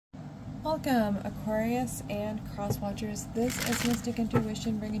Welcome, Aquarius and Cross-Watchers. This is Mystic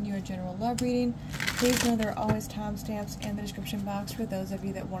Intuition bringing you a general love reading. Please know there are always timestamps in the description box for those of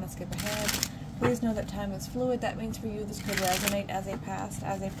you that want to skip ahead. Please know that time is fluid. That means for you this could resonate as a past,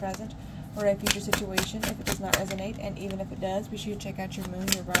 as a present, or a future situation. If it does not resonate, and even if it does, be sure to check out your moon,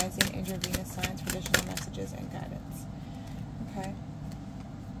 your rising, and your Venus signs for additional messages and guidance. Okay.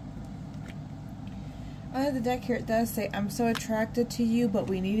 Under the deck here, it does say, I'm so attracted to you, but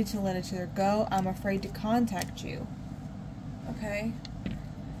we needed to let each other go. I'm afraid to contact you. Okay?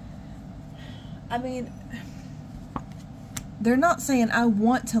 I mean, they're not saying, I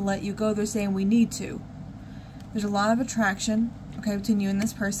want to let you go. They're saying, we need to. There's a lot of attraction, okay, between you and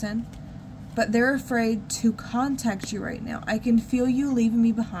this person. But they're afraid to contact you right now. I can feel you leaving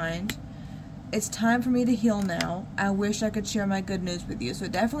me behind. It's time for me to heal now. I wish I could share my good news with you. So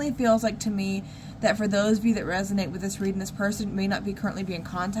it definitely feels like to me that for those of you that resonate with this reading, this person may not be currently be in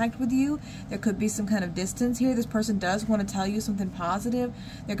contact with you. There could be some kind of distance here. This person does want to tell you something positive.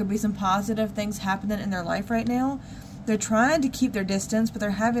 There could be some positive things happening in their life right now. They're trying to keep their distance, but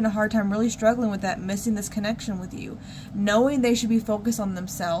they're having a hard time really struggling with that, missing this connection with you. Knowing they should be focused on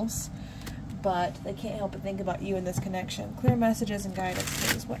themselves, but they can't help but think about you in this connection. Clear messages and guidance,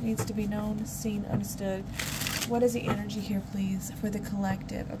 please. What needs to be known, seen, understood? What is the energy here, please, for the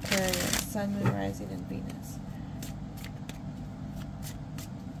collective, Aquarius, Sun, Moon, Rising, and Venus?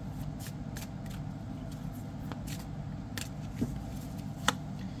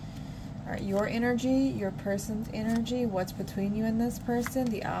 All right, your energy, your person's energy, what's between you and this person,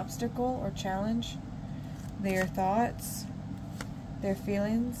 the obstacle or challenge, their thoughts, their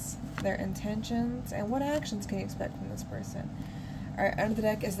feelings, their intentions, and what actions can you expect from this person? Alright, under the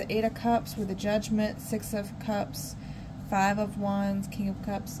deck is the 8 of Cups with the Judgment, 6 of Cups, 5 of Wands, King of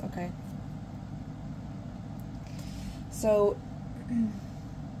Cups. Okay. So,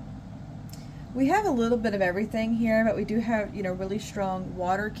 we have a little bit of everything here, but we do have, you know, really strong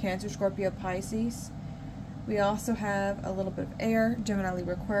water, Cancer, Scorpio, Pisces. We also have a little bit of air, Gemini,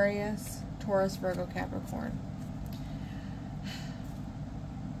 Libra, Aquarius, Taurus, Virgo, Capricorn.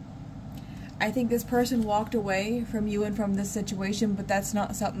 I think this person walked away from you and from this situation, but that's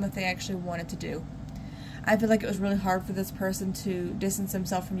not something that they actually wanted to do. I feel like it was really hard for this person to distance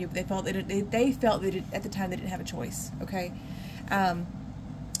themselves from you, but they felt at the time they didn't have a choice, okay?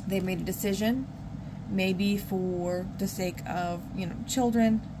 They made a decision, maybe for the sake of, you know,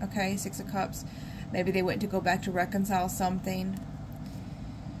 children, okay, 6 of Cups. Maybe they went to go back to reconcile something.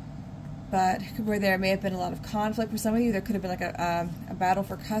 But where there may have been a lot of conflict for some of you, there could have been like a battle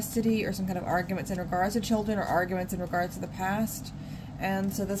for custody or some kind of arguments in regards to children or arguments in regards to the past.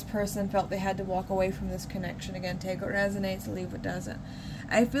 And so this person felt they had to walk away from this connection. Again, take what resonates, leave what doesn't.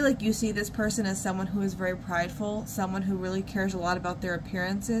 I feel like you see this person as someone who is very prideful, someone who really cares a lot about their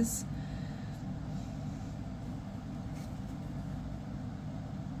appearances.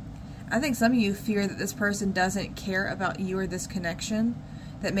 I think some of you fear that this person doesn't care about you or this connection,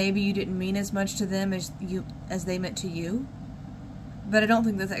 that maybe you didn't mean as much to them as they meant to you. But I don't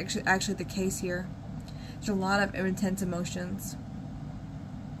think that's actually the case here. There's a lot of intense emotions.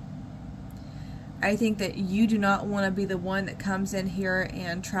 I think that you do not want to be the one that comes in here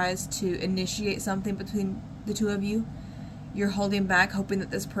and tries to initiate something between the two of you. You're holding back, hoping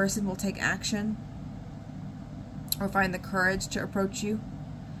that this person will take action or find the courage to approach you.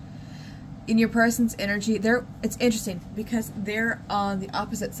 In your person's energy, it's interesting because they're on the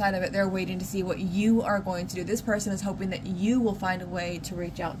opposite side of it. They're waiting to see what you are going to do. This person is hoping that you will find a way to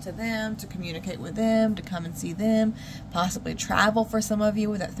reach out to them, to communicate with them, to come and see them, possibly travel for some of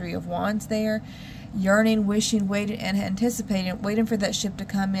you with that 3 of Wands there. Yearning, wishing, waiting, and anticipating, waiting for that ship to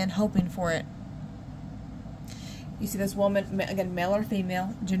come in, hoping for it. You see this woman, again, male or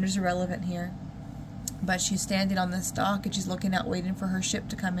female, gender's irrelevant here. But she's standing on this dock and she's looking out, waiting for her ship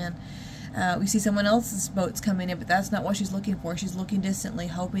to come in. We see someone else's boats coming in, but that's not what she's looking for. She's looking distantly,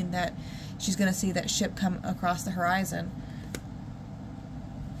 hoping that she's going to see that ship come across the horizon.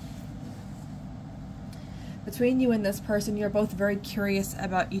 Between you and this person, you're both very curious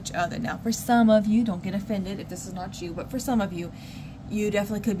about each other. Now, for some of you, don't get offended if this is not you, but for some of you, you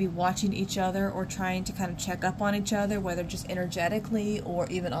definitely could be watching each other or trying to kind of check up on each other, whether just energetically or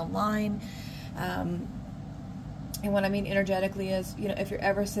even online. And what I mean energetically is, you know, if you're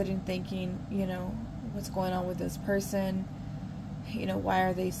ever sitting thinking, you know, what's going on with this person? You know, why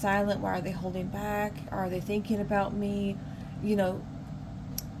are they silent? Why are they holding back? Are they thinking about me? You know,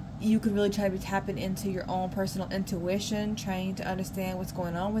 you can really try to be tapping into your own personal intuition, trying to understand what's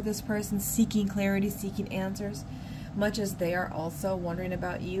going on with this person, seeking clarity, seeking answers, much as they are also wondering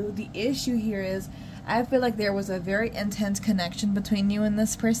about you. The issue here is, I feel like there was a very intense connection between you and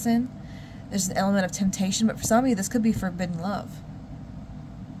this person. There's an element of temptation, but for some of you, this could be forbidden love.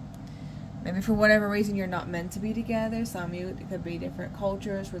 Maybe for whatever reason, you're not meant to be together. Some of you, it could be different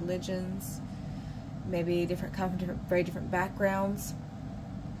cultures, religions, maybe come from very different backgrounds.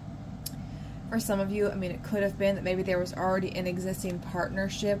 For some of you, I mean, it could have been that maybe there was already an existing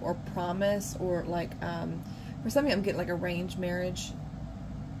partnership or promise, or like, for some of you, I'm getting like arranged marriage.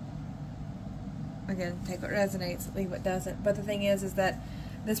 Again, take what resonates, leave what doesn't. But the thing is that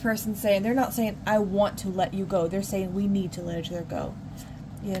this person's saying, they're not saying, I want to let you go. They're saying, we need to let each other go.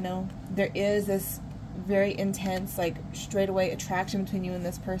 You know, there is this very intense, like, straightaway attraction between you and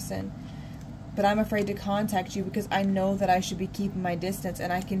this person. But I'm afraid to contact you because I know that I should be keeping my distance,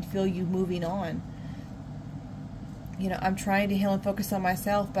 and I can feel you moving on. You know, I'm trying to heal and focus on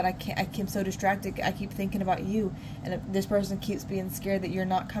myself, but I can't. I'm so distracted. I keep thinking about you, and this person keeps being scared that you're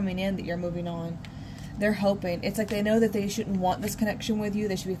not coming in, that you're moving on. They're hoping. It's like they know that they shouldn't want this connection with you.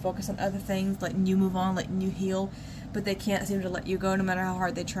 They should be focused on other things, letting you move on, letting you heal, but they can't seem to let you go no matter how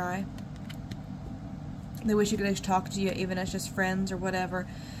hard they try. They wish you could just talk to you, even as just friends or whatever.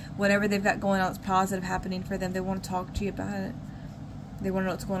 Whatever they've got going on that's positive happening for them, they want to talk to you about it. They want to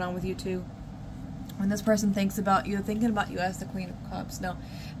know what's going on with you too. When this person thinks about you, thinking about you as the Queen of Cups. Now,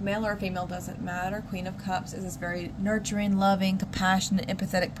 male or female doesn't matter. Queen of Cups is this very nurturing, loving, compassionate,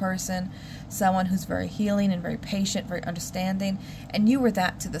 empathetic person. Someone who's very healing and very patient, very understanding. And you were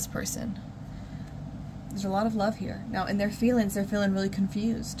that to this person. There's a lot of love here. Now, in their feelings, they're feeling really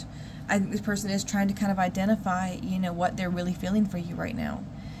confused. I think this person is trying to kind of identify, you know, what they're really feeling for you right now.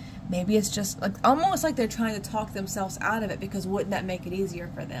 Maybe it's just like almost like they're trying to talk themselves out of it, because wouldn't that make it easier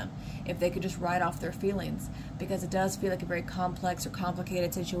for them if they could just write off their feelings? Because it does feel like a very complex or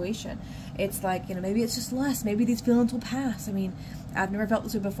complicated situation. It's like, you know, maybe it's just lust. Maybe these feelings will pass. I mean, I've never felt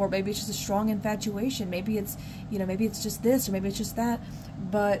this way before. Maybe it's just a strong infatuation. Maybe it's, you know, maybe it's just this, or maybe it's just that.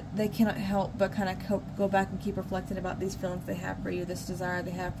 But they cannot help but kind of go back and keep reflecting about these feelings they have for you, this desire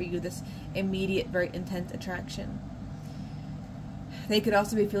they have for you, this immediate, very intense attraction. They could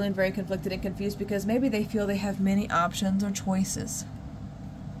also be feeling very conflicted and confused because maybe they feel they have many options or choices.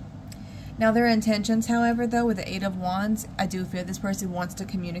 Now, their intentions, however, though, with the Eight of Wands, I do feel this person wants to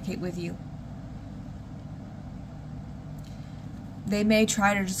communicate with you. They may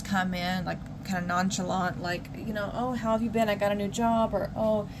try to just come in, like, kind of nonchalant, like, you know, oh, how have you been? I got a new job, or,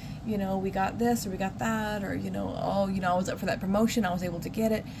 oh, you know, we got this, or we got that, or, you know, oh, you know, I was up for that promotion, I was able to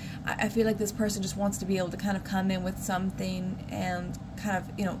get it. I feel like this person just wants to be able to kind of come in with something and kind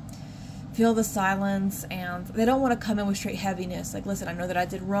of, you know, feel the silence, and they don't want to come in with straight heaviness, like, listen, I know that I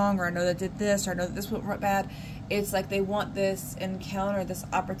did wrong, or I know that I did this, or I know that this went bad. It's like they want this encounter, this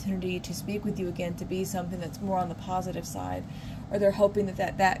opportunity to speak with you again, to be something that's more on the positive side, or they're hoping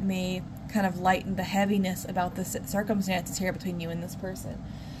that may kind of lighten the heaviness about the circumstances here between you and this person.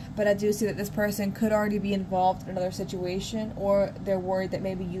 But I do see that this person could already be involved in another situation, or they're worried that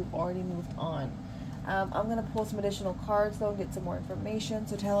maybe you've already moved on. I'm going to pull some additional cards, though, and get some more information.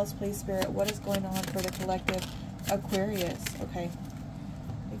 So tell us, please, Spirit, what is going on for the collective Aquarius? Okay,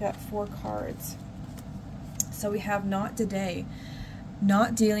 we got 4 cards. So we have not today.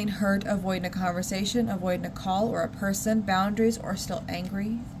 Not dealing, hurt, avoiding a conversation, avoiding a call or a person, boundaries, or still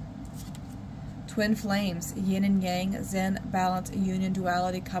angry. Twin flames, yin and yang, zen, balance, union,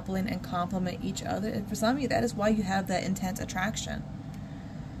 duality, coupling, and complement each other. And for some of you, that is why you have that intense attraction.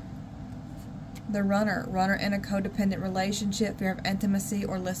 The runner in a codependent relationship, fear of intimacy,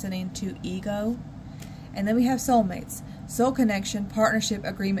 or listening to ego. And then we have soulmates, soul connection, partnership,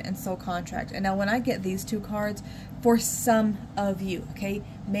 agreement, and soul contract. And now when I get these 2 cards, for some of you, okay,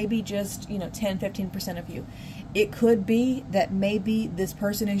 maybe just, you know, 10-15% of you, it could be that maybe this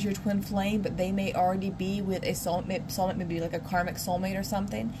person is your twin flame, but they may already be with a soulmate, maybe like a karmic soulmate or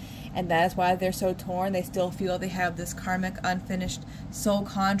something, and that is why they're so torn. They still feel they have this karmic unfinished soul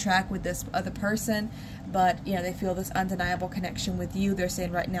contract with this other person, but, you know, they feel this undeniable connection with you. They're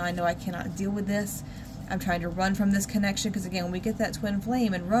saying right now, I know I cannot deal with this. I'm trying to run from this connection, because again, when we get that twin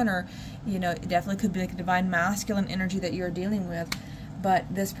flame and runner, you know, it definitely could be like a divine masculine energy that you're dealing with.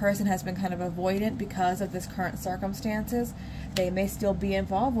 But this person has been kind of avoidant because of this current circumstances. They may still be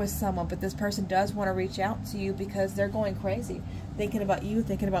involved with someone, but this person does want to reach out to you because they're going crazy, thinking about you,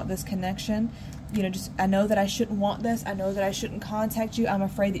 thinking about this connection. you know, just, I know that I shouldn't want this. I know that I shouldn't contact you. I'm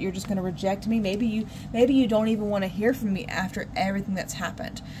afraid that you're just going to reject me. Maybe you don't even want to hear from me after everything that's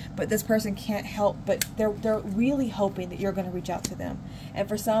happened. But this person can't help, but they're really hoping that you're going to reach out to them. And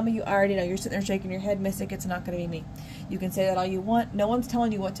for some of you, I already know, you're sitting there shaking your head, Mystic, it's not going to be me. You can say that all you want. No one's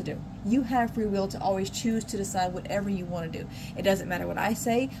telling you what to do. You have free will to always choose to decide whatever you want to do. It doesn't matter what I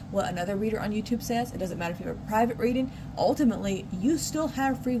say, what another reader on YouTube says. It doesn't matter if you have a private reading. Ultimately, you still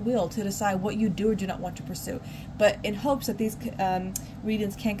have free will to decide what you do or do not want to pursue. But in hopes that these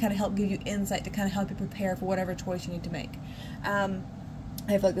readings can kind of help give you insight to kind of help you prepare for whatever choice you need to make. I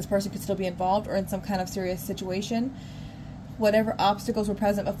feel like this person could still be involved or in some kind of serious situation. Whatever obstacles were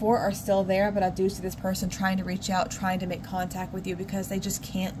present before are still there, but I do see this person trying to reach out, trying to make contact with you because they just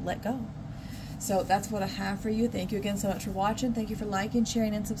can't let go. So that's what I have for you. Thank you again so much for watching. Thank you for liking,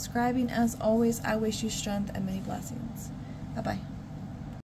 sharing, and subscribing. As always, I wish you strength and many blessings. Bye-bye.